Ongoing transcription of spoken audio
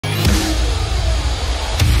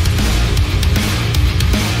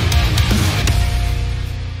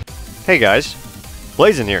Hey guys,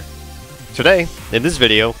 Blazin here. Today, in this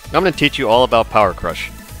video, I'm going to teach you all about Power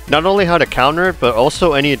Crush. Not only how to counter it, but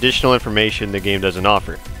also any additional information the game doesn't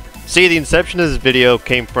offer. See, the inception of this video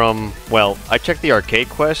came from, well, I checked the arcade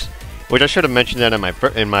quest, which I should have mentioned that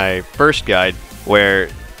in my first guide, where,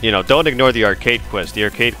 you know, don't ignore the arcade quest. The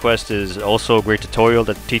arcade quest is also a great tutorial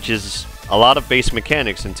that teaches a lot of base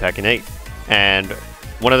mechanics in Tekken 8. And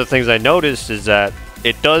one of the things I noticed is that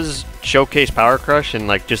it does showcase Power Crush and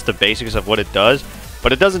like just the basics of what it does,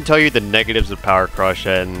 but it doesn't tell you the negatives of Power Crush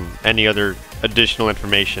and any other additional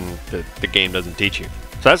information that the game doesn't teach you.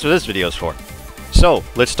 So that's what this video is for. So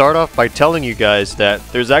let's start off by telling you guys that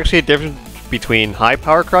there's actually a difference between high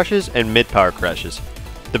Power Crushes and mid Power Crushes.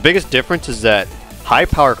 The biggest difference is that high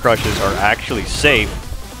Power Crushes are actually safe,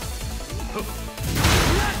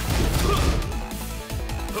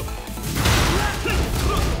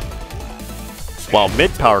 while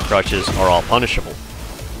mid Power Crushes are all punishable.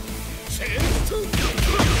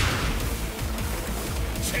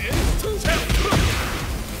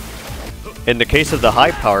 In the case of the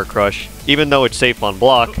high Power Crush, even though it's safe on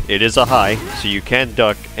block, it is a high, so you can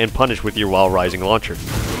duck and punish with your while rising launcher.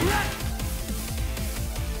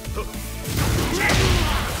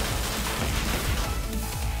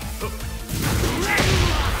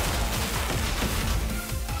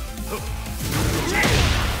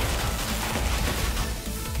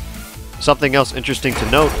 Something else interesting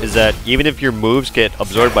to note is that even if your moves get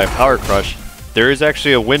absorbed by Power Crush, there is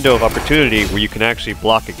actually a window of opportunity where you can actually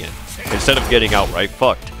block again, instead of getting outright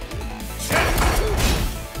fucked.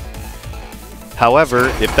 However,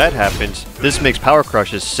 if that happens, this makes Power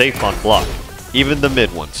Crushes safe on block, even the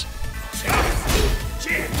mid ones.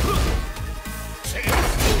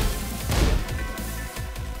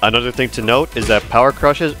 Another thing to note is that Power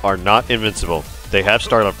Crushes are not invincible. They have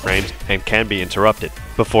startup frames and can be interrupted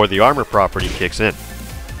before the armor property kicks in.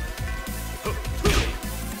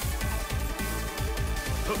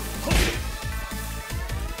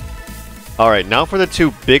 Alright, now for the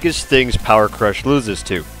two biggest things Power Crush loses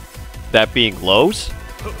to. That being lows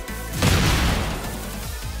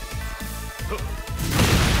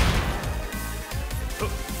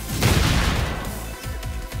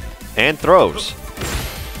and throws.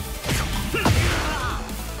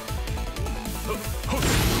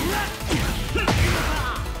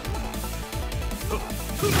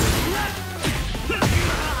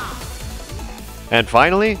 And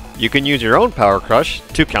finally, you can use your own Power Crush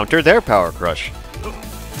to counter their Power Crush.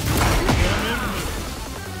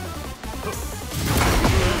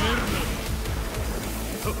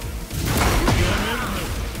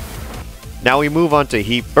 Now we move on to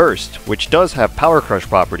Heat Burst, which does have Power Crush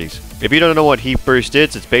properties. If you don't know what Heat Burst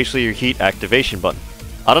is, it's basically your heat activation button.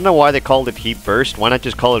 I don't know why they called it Heat Burst, why not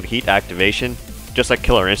just call it Heat Activation? Just like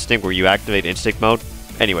Killer Instinct where you activate Instinct mode.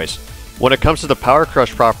 Anyways, when it comes to the Power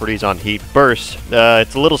Crush properties on Heat Burst,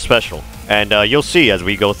 it's a little special, and you'll see as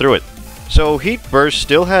we go through it. So Heat Burst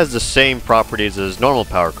still has the same properties as normal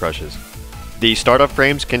Power Crushes. The startup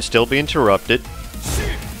frames can still be interrupted.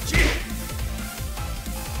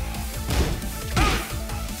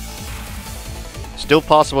 Still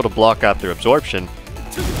possible to block after absorption.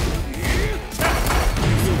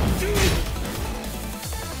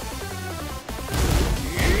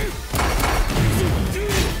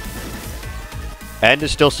 And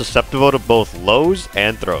is still susceptible to both lows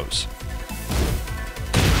and throws.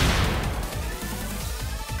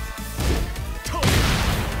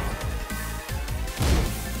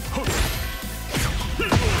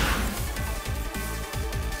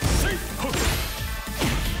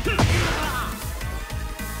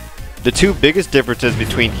 The two biggest differences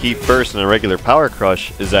between Heat Burst and a regular Power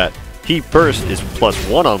Crush is that Heat Burst is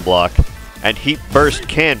 +1 on block, and Heat Burst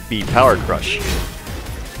can beat Power Crush.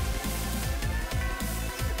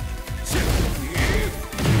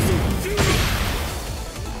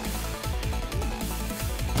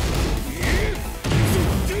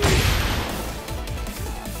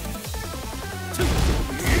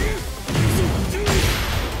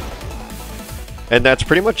 And that's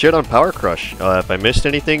pretty much it on Power Crush. If I missed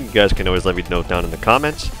anything, you guys can always let me know down in the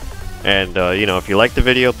comments. And, you know, if you liked the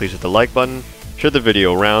video, please hit the like button, share the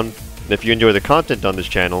video around, and if you enjoy the content on this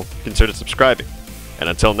channel, consider subscribing. And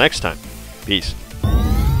until next time, peace.